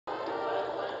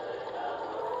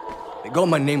They got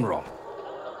my name wrong.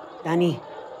 Danny,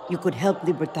 you could help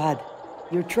Libertad.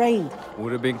 You're trained.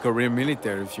 Would have been career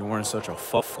military if you weren't such a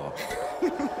fuck-up.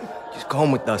 Just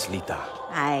come with us, Lita.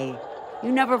 Aye.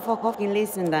 You never fucking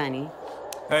listen, Danny.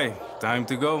 Hey, time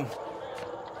to go.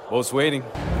 Boat's waiting.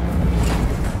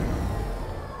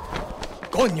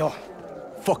 Coño!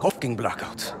 Fucking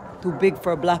blackouts. Too big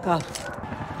for a blackout.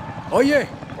 Oh yeah!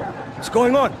 What's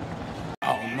going on?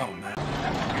 Oh no, man.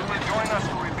 You will join us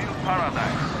to rebuild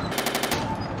paradise.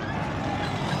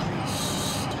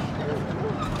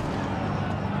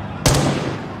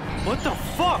 What the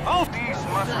fuck? Oh! These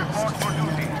must report for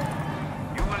duty.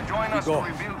 You will join us to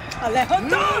rebuild... Alejo,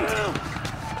 don't!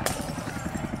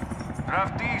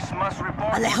 Draftees must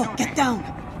report Alejo, for duty. get down!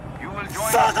 You will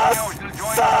join us.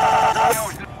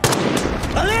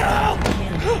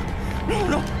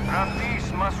 Draftees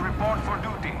must report for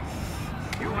duty.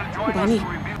 You will join Danny. us to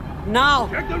rebuild... Now!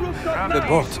 The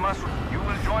boat. You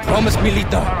will join Promise us me, to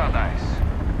rebuild Lita. paradise.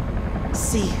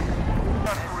 See.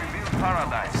 Us to rebuild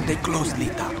paradise. Stay close,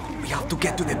 Lita. We have to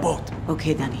get to the boat.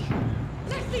 Okay, Danny.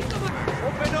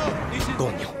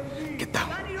 Coño, get down.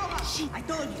 Shit, I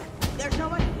told you. There's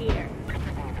nobody here.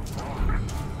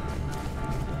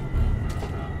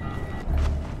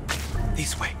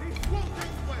 This way.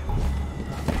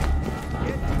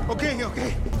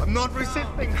 Okay. I'm not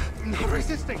resisting.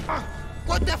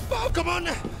 What the fuck? Come on.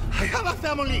 I have a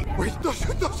family. Wait, don't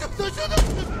shoot.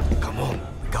 Come on,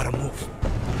 we gotta move.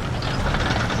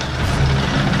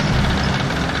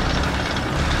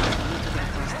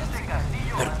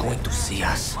 They're going to see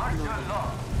us.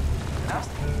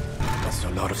 That's a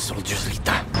lot of soldiers,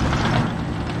 Lita.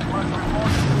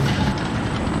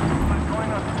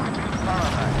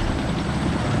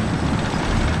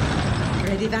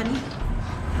 Ready, Danny?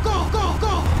 Go!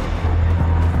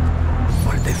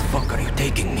 Where the fuck are you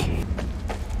taking me?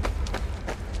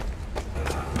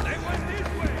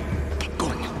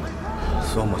 Coño.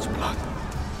 So much blood.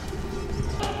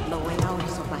 The way out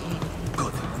is up ahead.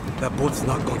 Good. That boat's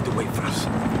not going to wait for us.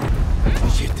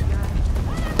 Shit.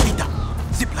 Lita,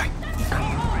 zipline.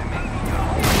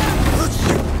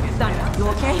 Danny, you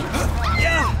okay?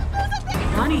 Yeah!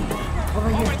 Danny,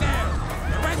 over here.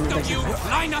 The rest of you,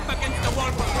 line up against the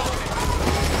wall for Prologe.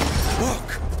 Look!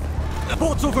 The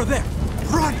boat's over there!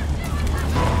 Run!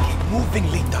 Keep moving,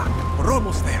 Lita. We're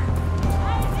almost there.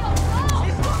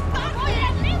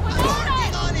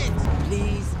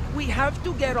 Please, we have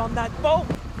to get on that boat.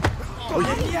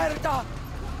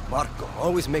 Marco,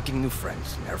 always making new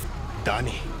friends. Nerf.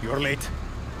 Danny, you're late.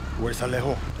 Where's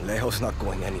Alejo? Alejo's not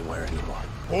going anywhere anymore.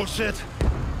 Bullshit.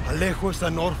 Alejo is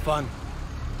an orphan.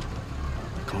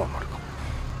 Come on, Marco.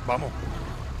 Vamos.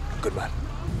 Good man.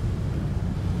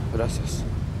 Gracias.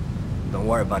 Don't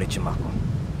worry about it, Chamaco.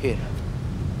 Here.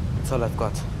 That's all I've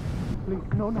got. Please,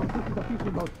 no, this is a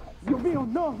fishing boat. Dios mío,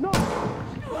 no!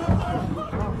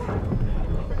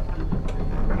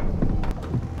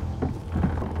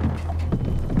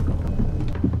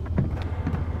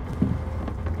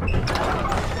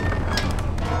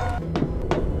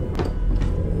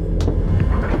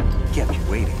 Kept you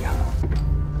waiting.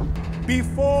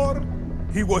 Before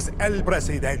he was El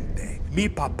Presidente, mi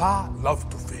papa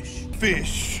loved to fish.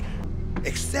 Fish.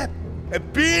 Except a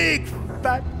big,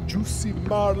 fat, juicy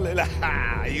marlin.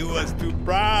 He was too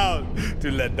proud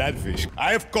to let that fish.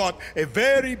 I have caught a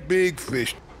very big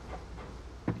fish.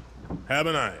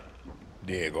 Haven't I,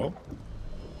 Diego?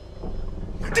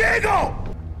 Diego!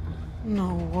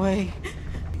 No way.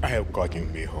 I have caught you,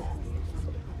 mijo.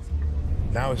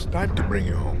 Now it's time to bring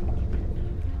you home.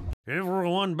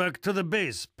 Everyone back to the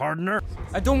base, partner.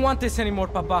 I don't want this anymore,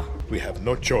 Papa. We have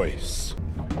no choice.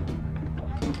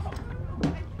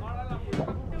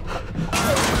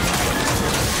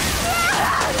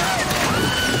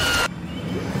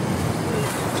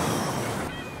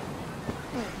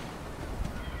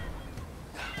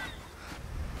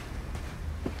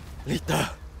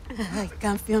 Lita! I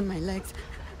can't feel my legs.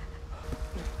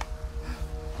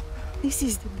 This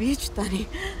is the beach, Danny.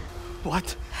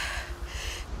 What?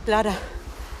 Clara,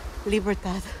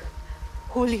 Libertad,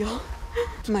 Julio,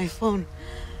 my phone.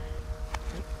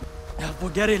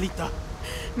 Forget it, Lita.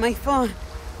 My phone.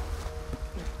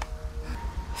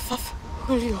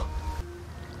 Julio.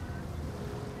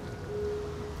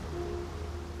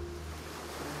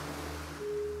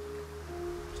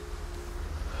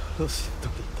 Lo siento,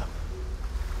 Lita.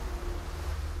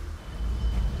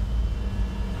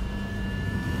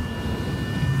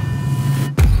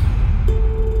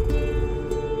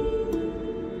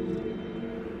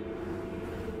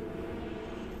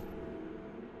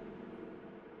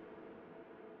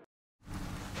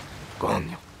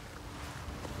 Coño.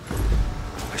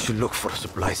 I should look for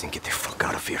supplies and get the fuck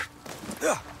out of here.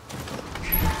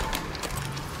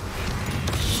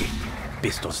 Shit.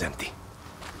 Pistol's empty.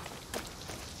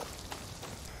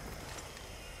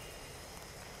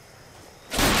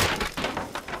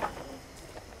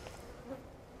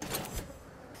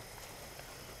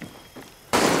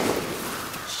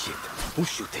 Shit. Who's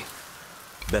shooting?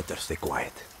 Better stay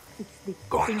quiet.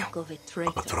 Think of it,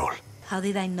 traitor. Patrol. How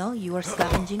did I know you were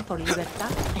scavenging for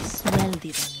Libertad? I smelled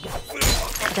it on you.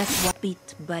 That's what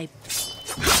bit by...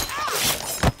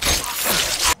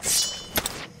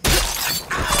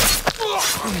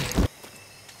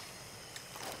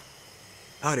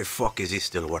 How the fuck is he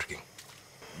still working?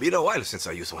 Been a while since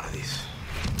I used one of these.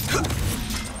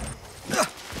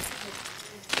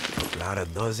 Clara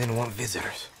doesn't want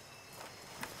visitors.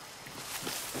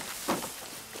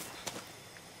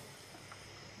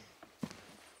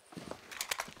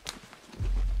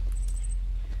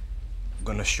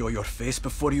 Gonna show your face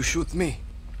before you shoot me?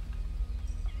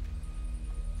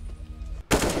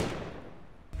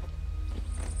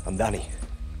 I'm Danny,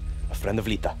 a friend of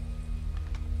Lita.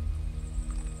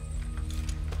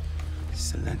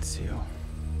 Silencio.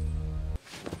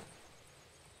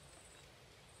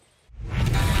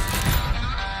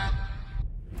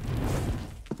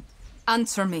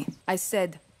 Answer me. I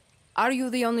said, are you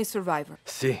the only survivor?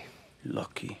 Si.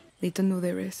 Lucky. Lita knew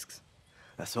the risks.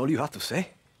 That's all you have to say?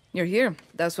 You're here.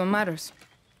 That's what matters.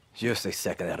 Just a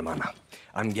second, hermana.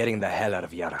 I'm getting the hell out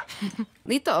of Yara.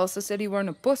 Lita also said you weren't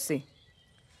a pussy.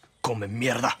 Come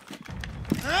mierda.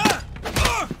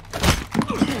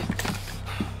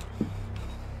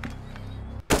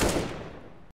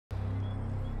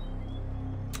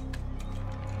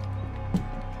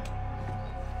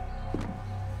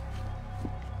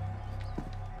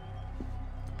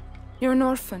 You're an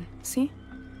orphan, see?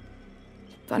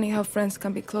 Funny how friends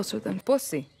can be closer than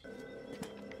pussy.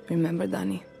 Remember,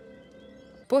 Danny?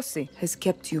 Pussy has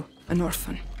kept you an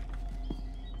orphan.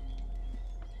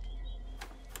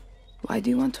 Why do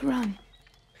you want to run?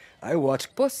 I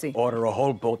watched Pussy. order a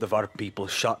whole boat of our people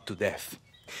shot to death.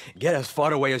 Get as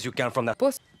far away as you can from that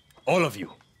Pussy. All of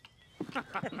you.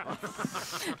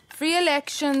 Free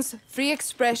elections, free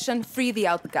expression, free the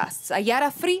outcasts.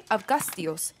 Ayara free of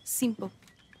Castillos. Simple.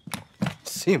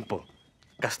 Simple.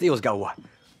 Castillo's got what?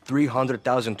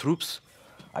 300,000 troops?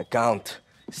 I count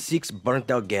 6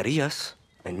 burnt-out guerrillas,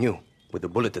 and you, with a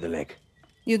bullet to the leg.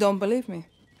 You don't believe me?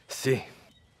 Si.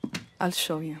 I'll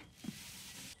show you.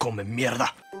 Come mierda.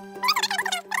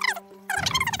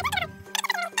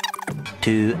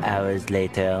 2 hours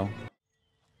later.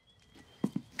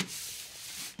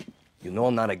 You know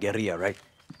I'm not a guerrilla, right?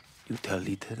 You tell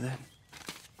Lita then?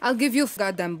 I'll give you a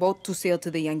goddamn boat to sail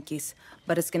to the Yankees,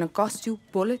 but it's gonna cost you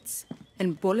bullets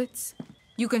and bullets.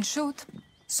 You can shoot,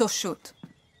 so shoot.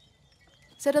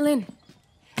 Settle in,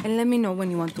 and let me know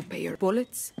when you want to pay your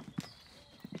bullets.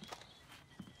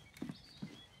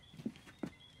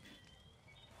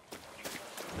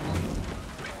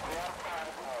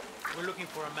 We're looking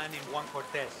for a man named Juan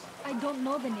Cortez. I don't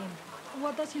know the name.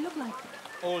 What does he look like?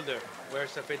 Older,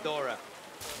 wears a fedora,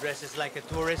 dresses like a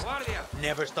tourist, Guardia.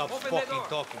 never stops Open the fucking door.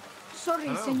 talking.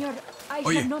 Sorry, senor. I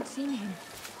Oye. have not seen him.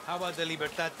 How about the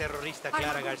Libertad terrorista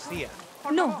Clara Garcia?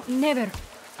 No, never.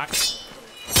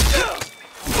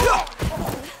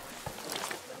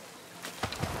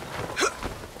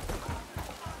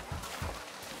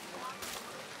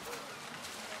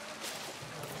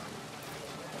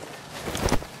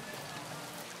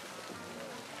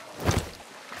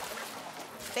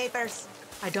 Papers.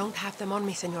 I don't have them on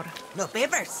me, senora. No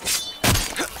papers.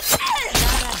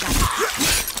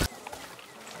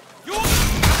 You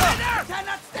there!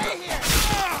 Cannot stay here!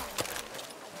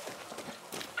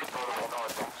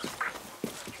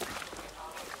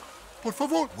 Por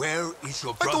favor. Where is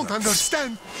your I brother? don't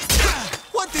understand.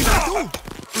 What did I do?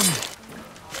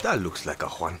 That looks like a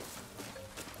Juan.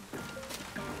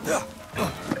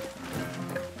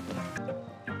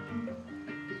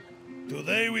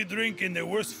 Today we drink in the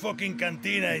worst fucking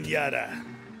cantina in Yara.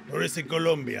 Or is it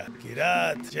Colombia?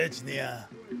 Kirat, Chechnya.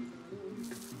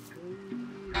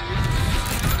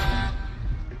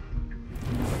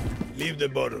 Leave the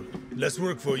bottle. Let's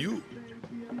work for you.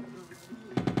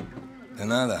 De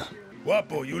nada.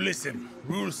 Guapo, you listen.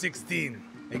 Rule 16.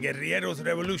 A guerrillero's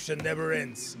revolution never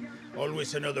ends.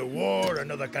 Always another war,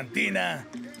 another cantina,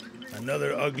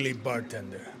 another ugly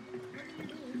bartender.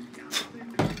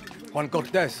 Juan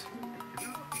Cortez.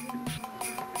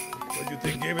 What do you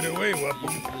think gave it away, Guapo?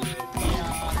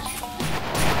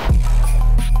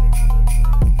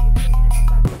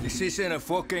 This isn't a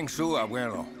fucking zoo,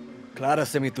 abuelo. Clara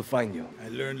sent me to find you. I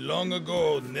learned long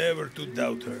ago never to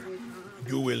doubt her.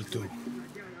 You will too.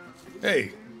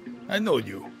 Hey, I know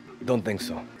you. Don't think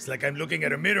so. It's like I'm looking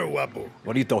at a mirror, Guapo.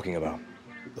 What are you talking about?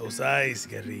 Those eyes,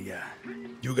 guerrilla.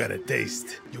 You got a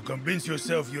taste. You convince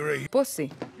yourself you're a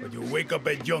pussy, but you wake up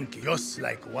a junkie, just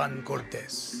like Juan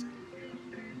Cortez.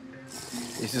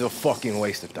 This is a fucking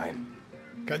waste of time.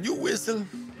 Can you whistle?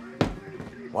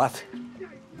 What?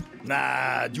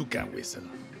 Nah, you can't whistle.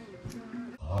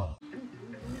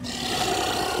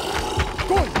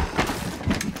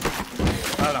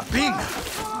 A la pinga!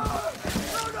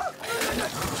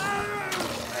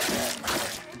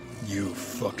 You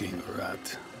fucking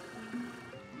rat.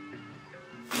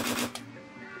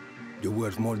 You're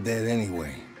worth more dead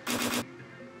anyway.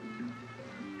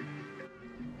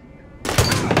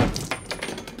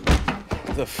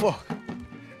 The fuck?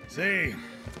 See,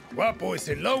 Guapo is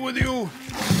in love with you,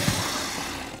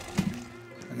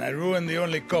 and I ruined the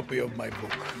only copy of my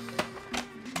book.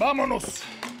 Vámonos!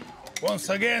 Once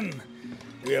again,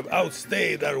 we have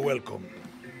outstayed our welcome.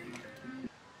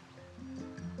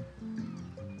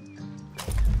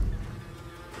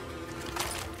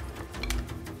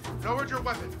 Lower your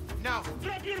weapon, now!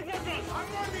 Drop your weapon!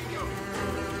 I'm warning you!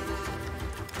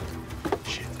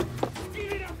 Shit.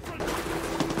 Get it up front!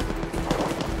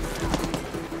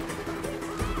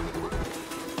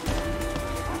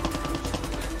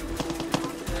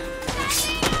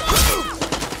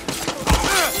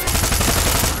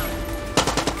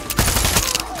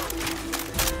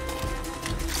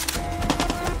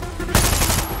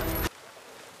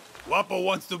 Guapo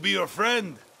wants to be your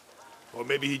friend. Or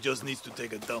maybe he just needs to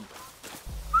take a dump.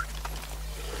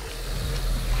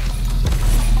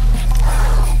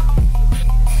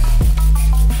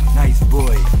 Nice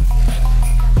boy.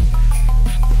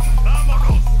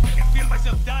 Vámonos! I can feel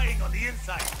myself dying on the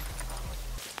inside.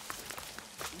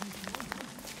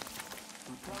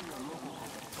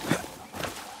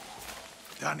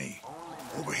 Danny,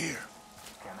 over here.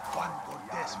 Juan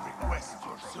Cortez requests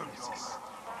your services.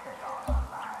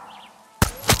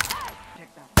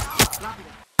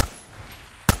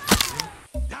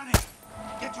 Danny,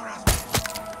 get your ass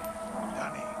back.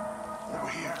 Danny, over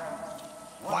here.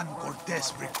 Juan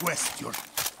Cortez requests your...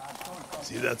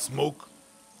 See that smoke?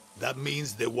 That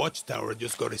means the watchtower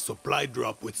just got a supply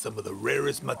drop with some of the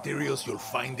rarest materials you'll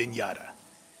find in Yara.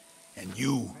 And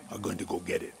you are going to go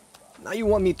get it. Now you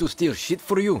want me to steal shit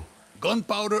for you?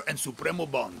 Gunpowder and Supremo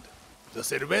Bond. The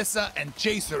cerveza and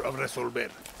chaser of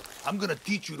Resolver. I'm gonna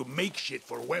teach you to make shit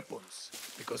for weapons.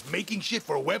 Because making shit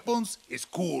for weapons is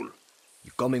cool.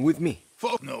 You coming with me?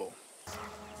 Fuck no.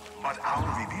 But our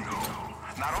Viviro,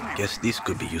 not only... Guess this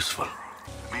could be useful.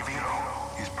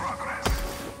 Viviro is progress.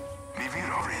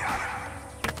 Viviro Riara.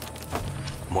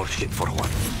 More shit for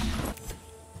one.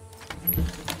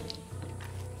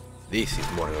 This is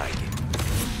more like it.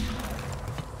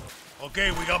 Okay,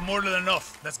 we got more than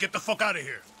enough. Let's get the fuck out of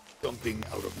here. Something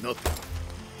out of nothing.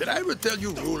 Did I ever tell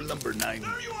you rule number 9?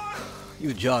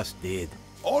 You just did.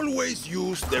 Always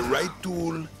use the right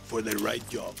tool for the right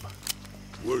job.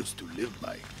 Words to live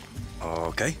by.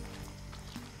 Okay.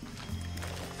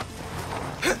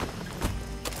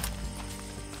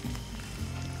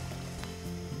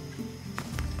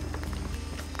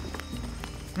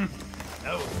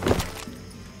 No.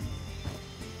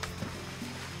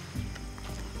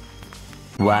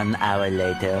 One hour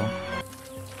later.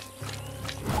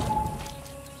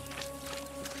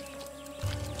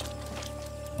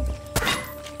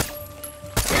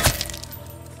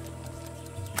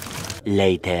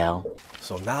 Later.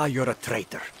 So now you're a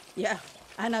traitor. Yeah,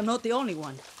 and I'm not the only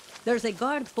one. There's a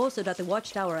guard posted at the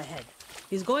watchtower ahead.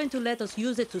 He's going to let us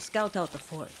use it to scout out the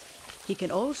fort. He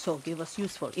can also give us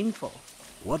useful info.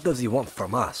 What does he want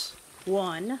from us?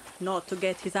 1, not to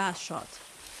get his ass shot.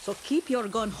 So keep your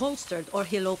gun holstered or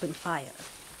he'll open fire.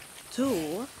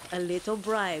 2, a little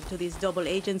bribe to these double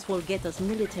agents will get us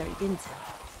military intel.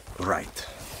 Right.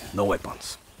 No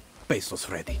weapons. Pesos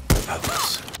ready. Help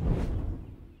us.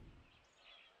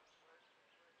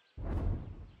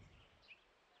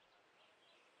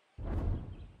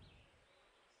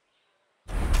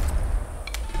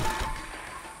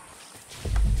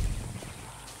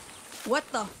 What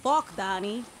the fuck,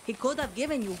 Danny? He could have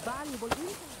given you valuable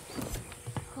info.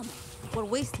 Come on, we're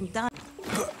wasting time.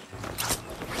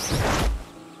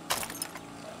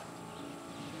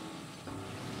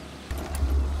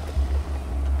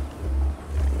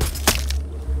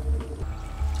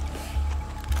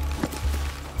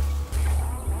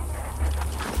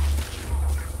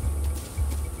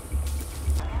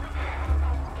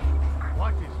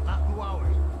 Watch this, not 2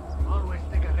 hours. Always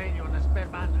take a radio and a spare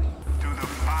battery. To the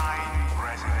fine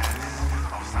residents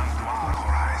of Santuan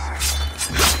Horizon.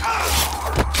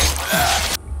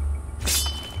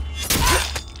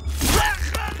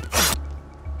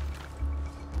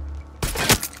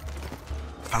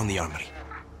 found the armory.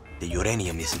 The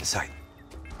uranium is inside.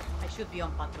 I should be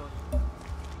on patrol.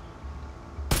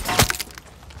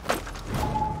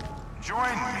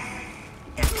 Join me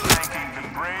in thanking the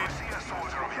brave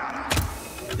soldier of Yara.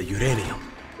 The uranium.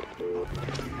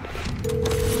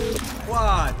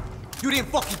 What? You didn't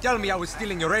fucking tell me I was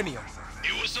stealing uranium.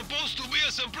 It was supposed to be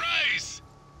a surprise.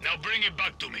 Now bring it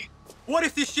back to me. What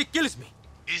if this shit kills me?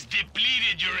 It's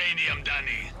depleted uranium,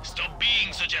 Danny. Stop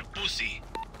being such a pussy.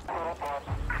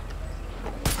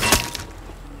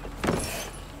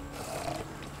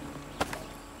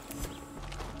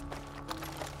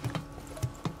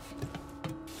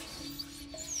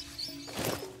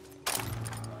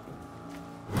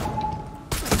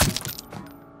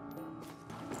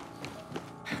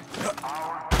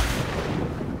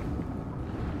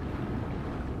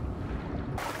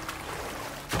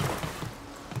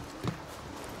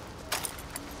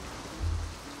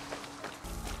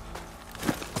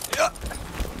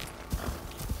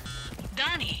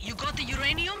 Danny, you got the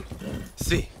uranium?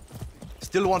 See.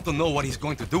 Still want to know what he's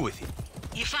going to do with it.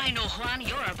 If I know Juan,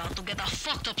 you're about to get a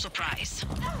fucked up surprise.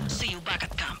 See you back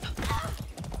at camp.